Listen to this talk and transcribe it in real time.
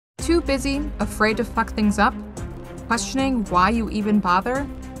too busy, afraid to fuck things up? Questioning why you even bother?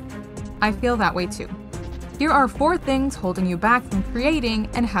 I feel that way too. Here are 4 things holding you back from creating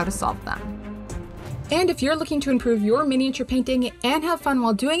and how to solve them. And if you're looking to improve your miniature painting and have fun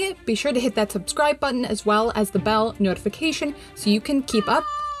while doing it, be sure to hit that subscribe button as well as the bell notification so you can keep up.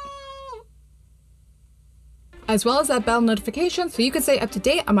 As well as that bell notification so you can stay up to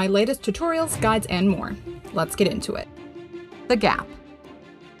date on my latest tutorials, guides, and more. Let's get into it. The gap.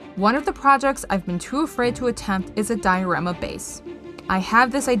 One of the projects I've been too afraid to attempt is a diorama base. I have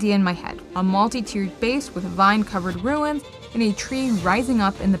this idea in my head, a multi-tiered base with vine-covered ruins and a tree rising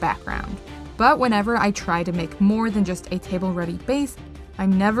up in the background. But whenever I try to make more than just a table-ready base,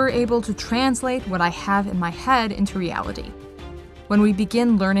 I'm never able to translate what I have in my head into reality. When we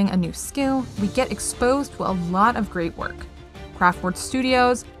begin learning a new skill, we get exposed to a lot of great work. Craftboard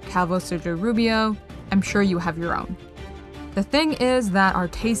Studios, Calvo Studio Rubio, I'm sure you have your own. The thing is that our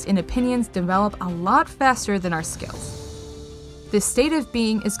taste and opinions develop a lot faster than our skills. This state of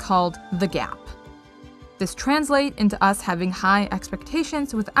being is called the gap. This translates into us having high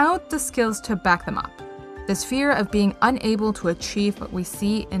expectations without the skills to back them up. This fear of being unable to achieve what we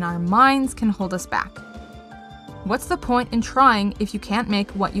see in our minds can hold us back. What's the point in trying if you can't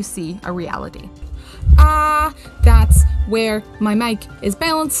make what you see a reality? That's where my mic is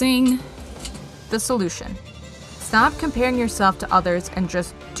balancing. The solution. Stop comparing yourself to others and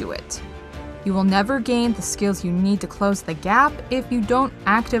just do it. You will never gain the skills you need to close the gap if you don't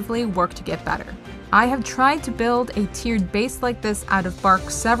actively work to get better. I have tried to build a tiered base like this out of bark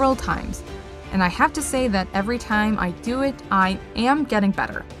several times, and I have to say that every time I do it, I am getting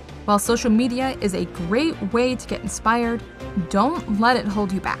better. While social media is a great way to get inspired, don't let it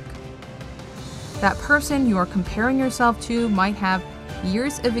hold you back. That person you are comparing yourself to might have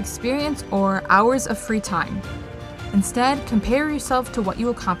years of experience or hours of free time. Instead, compare yourself to what you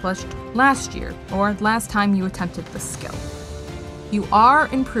accomplished last year or last time you attempted the skill. You are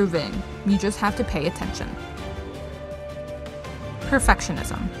improving, you just have to pay attention.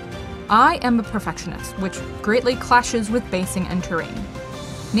 Perfectionism. I am a perfectionist, which greatly clashes with basing and terrain.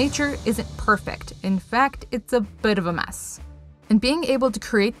 Nature isn't perfect, in fact, it's a bit of a mess. And being able to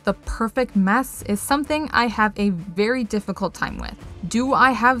create the perfect mess is something I have a very difficult time with. Do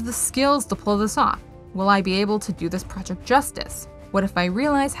I have the skills to pull this off? Will I be able to do this project justice? What if I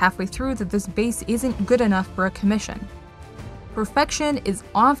realize halfway through that this base isn't good enough for a commission? Perfection is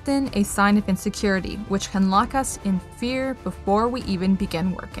often a sign of insecurity, which can lock us in fear before we even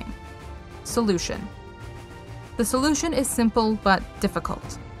begin working. Solution. The solution is simple but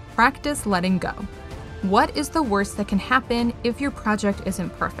difficult. Practice letting go. What is the worst that can happen if your project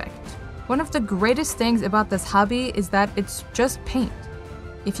isn't perfect? One of the greatest things about this hobby is that it's just paint.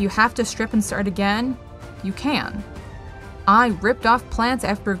 If you have to strip and start again, you can. I ripped off plants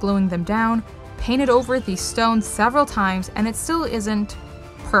after gluing them down, painted over these stones several times, and it still isn't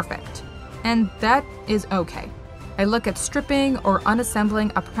perfect. And that is okay. I look at stripping or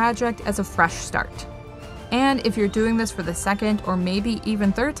unassembling a project as a fresh start. And if you're doing this for the second or maybe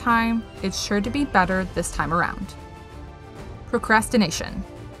even third time, it's sure to be better this time around. Procrastination.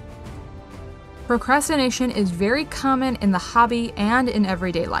 Procrastination is very common in the hobby and in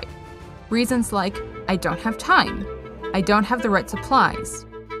everyday life. Reasons like, I don't have time, I don't have the right supplies,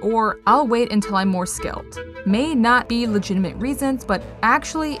 or I'll wait until I'm more skilled, may not be legitimate reasons, but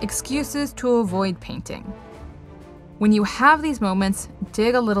actually excuses to avoid painting. When you have these moments,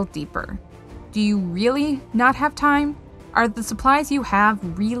 dig a little deeper. Do you really not have time? Are the supplies you have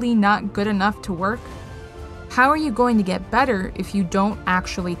really not good enough to work? How are you going to get better if you don't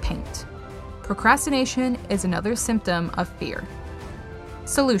actually paint? Procrastination is another symptom of fear.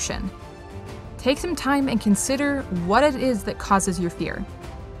 Solution. Take some time and consider what it is that causes your fear.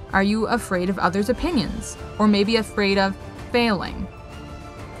 Are you afraid of others' opinions? Or maybe afraid of failing?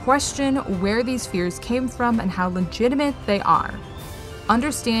 Question where these fears came from and how legitimate they are.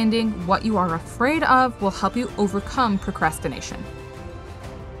 Understanding what you are afraid of will help you overcome procrastination.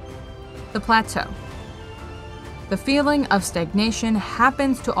 The plateau. The feeling of stagnation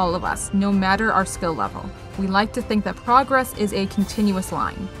happens to all of us, no matter our skill level. We like to think that progress is a continuous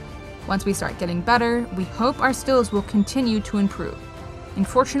line. Once we start getting better, we hope our skills will continue to improve.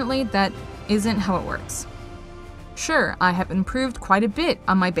 Unfortunately, that isn't how it works. Sure, I have improved quite a bit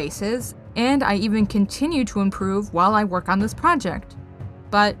on my bases, and I even continue to improve while I work on this project.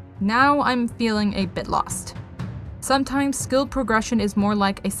 But now I'm feeling a bit lost. Sometimes skill progression is more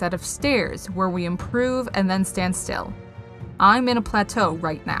like a set of stairs where we improve and then stand still. I'm in a plateau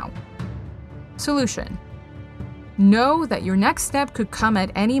right now. Solution. Know that your next step could come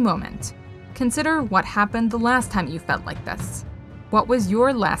at any moment. Consider what happened the last time you felt like this. What was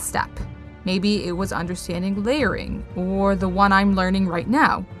your last step? Maybe it was understanding layering, or the one I'm learning right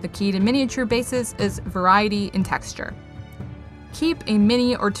now. The key to miniature bases is variety in texture. Keep a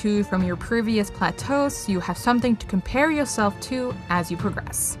mini or two from your previous plateaus so you have something to compare yourself to as you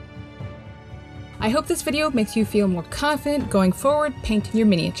progress. I hope this video makes you feel more confident going forward painting your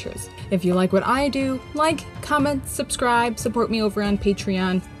miniatures. If you like what I do, like, comment, subscribe, support me over on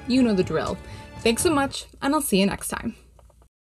Patreon. You know the drill. Thanks so much, and I'll see you next time.